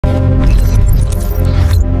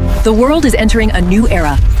The world is entering a new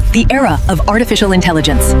era, the era of artificial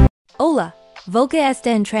intelligence. Hola, voce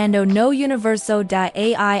está entrando no universo da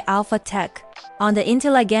AI Alpha Tech, onde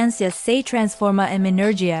inteligencia se transforma en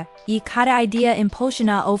energía, y cada idea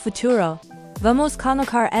impulsiona o futuro. Vamos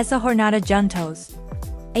colocar esa jornada juntos.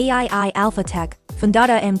 AII Alpha Tech,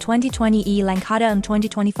 fundada en 2020 y lanzada en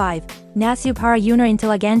 2025, nació para una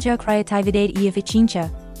inteligencia, creatividad y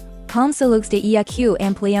eficiencia. Con su luz de IQ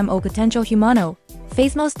ampliamos o potencial humano.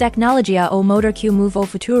 Facemos tecnología o motor que move o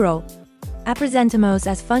futuro. Apresentamos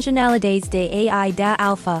as funcionalidades de AI da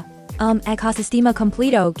Alpha, ecossistema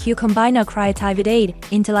completo que combina criatividade,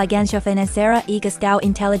 inteligência financeira e gestão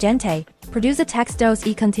inteligente. Produce textos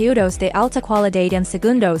e conteúdos de alta qualidade em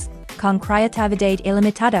segundos, com criatividade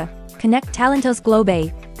ilimitada. Conecta talentos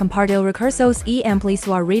globais, compartilha recursos e amplia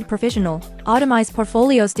sua rede profissional. Otimiza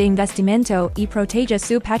portfólios de investimento e protege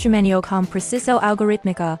seu patrimônio com precisão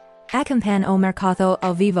algorítmica. Acompanha o mercado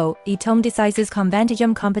ao vivo e toma decisões com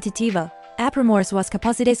vantagem competitiva. Aprimora suas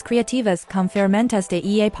capacidades criativas com ferramentas de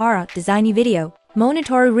IA para design e vídeo.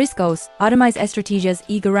 Monitora riscos, otimiza estratégias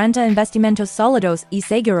e garanta investimentos sólidos e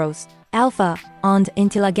seguros. Alpha, onde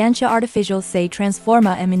inteligência artificial se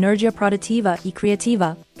transforma em energia produtiva e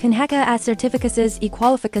criativa. Conecta as certificações e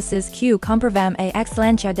qualificações que comprovam a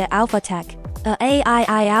excelência da Alpha Tech. A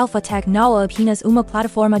AII Alpha Tech não é apenas uma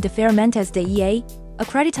plataforma de ferramentas de IA.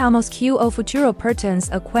 Acreditamos que o futuro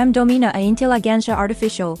pertence a quem domina a inteligência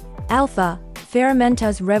artificial. Alpha,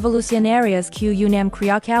 ferramentas revolucionárias que unem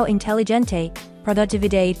criação inteligente,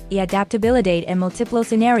 produtividade e adaptabilidade em múltiplos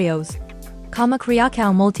cenários. Como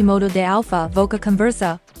criação multimodal de Alpha, voca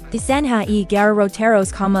conversa, desenha e gera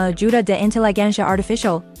roteiros com a ajuda da inteligência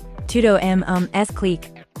artificial. Tudo em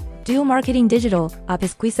clique. Do marketing digital, a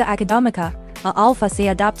pesquisa acadêmica, a Alpha se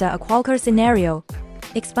adapta a qualquer cenário.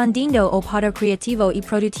 Expandindo o poder criativo e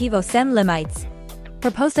produtivo sem limites.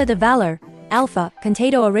 Proposta de valor, Alpha,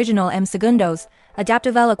 conteúdo original em segundos,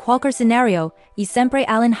 adaptável a qualquer cenário, e sempre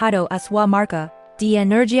alinhado a sua marca. De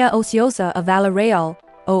energia ociosa a valor real,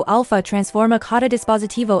 o Alpha transforma cada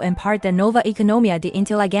dispositivo em parte da nova economia de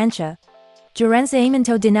inteligência.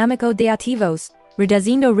 Gerenciamento dinâmico de ativos,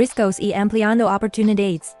 reduzindo riscos e ampliando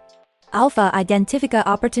oportunidades. Alpha identifica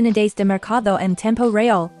oportunidades de mercado em tempo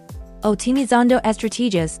real, otimizando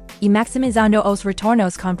estratégias e maximizando os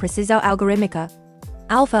retornos com precisão algorítmica.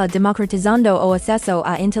 Alpha democratizando o acesso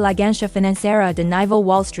à inteligência financeira de nível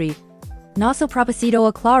Wall Street. Nosso propósito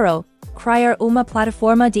é claro: criar uma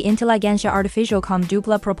plataforma de inteligência artificial com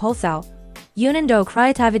dupla propulsão, unindo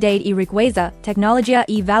criatividade e riqueza, tecnologia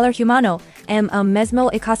e valor humano em mesmo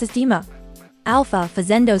ecossistema. Alpha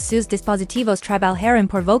fazendo seus dispositivos trabalharem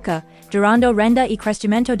por voca, gerando renda e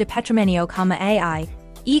crescimento de patrimônio como AI.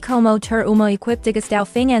 E como ter uma equipe de gestão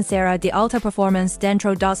financeira de alta performance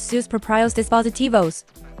dentro dos seus próprios dispositivos.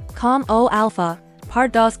 Com o Alpha,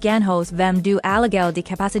 parte dos ganhos vem do aluguel de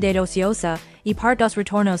capacidade ociosa e parte dos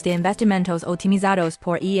retornos de investimentos otimizados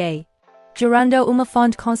por IA. Gerando uma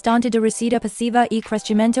fonte constante de receita passiva e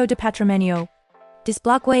crescimento de patrimônio.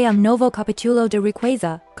 Desbloqueia novo capítulo de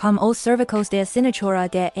riqueza, com os serviços de assinatura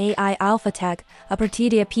de AI Alpha Tech a partir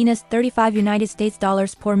de apenas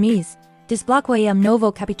 $35 por mês. Desbloqueia novo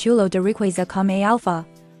capítulo de riqueza com a Alpha.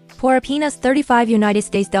 Por apenas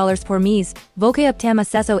 $35 por mês, você obtém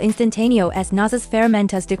acesso instantâneo às nossas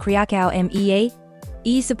ferramentas de criação em IA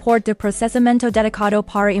e suporte de processamento dedicado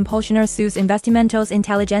para impulsionar seus investimentos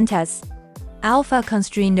inteligentes. Alpha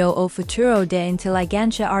construindo o futuro de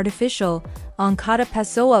inteligência artificial, onde cada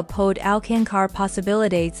pessoa pode alcançar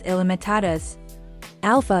possibilidades ilimitadas.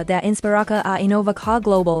 Alpha da inspiração a inovação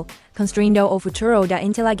global, construindo o futuro da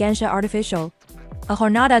inteligência artificial. A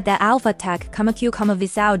jornada da Alpha Tech começou como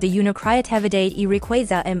visão de unir criatividade e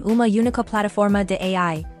riqueza em uma única plataforma de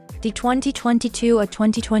AI. De 2022 a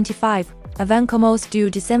 2025, avancamos do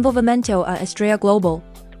desenvolvimento à estreia global.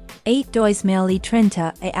 Em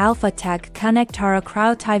 2030, a Alpha Tech conectará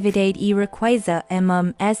criatividade e riqueza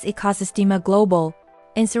em ecossistema global.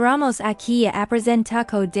 Encerramos aqui a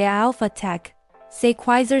apresentação da Alpha Tech. Se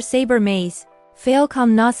quiser saber mais, fale com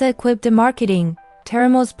nossa equipe de marketing.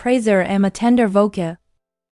 Teremos prazer em atender você.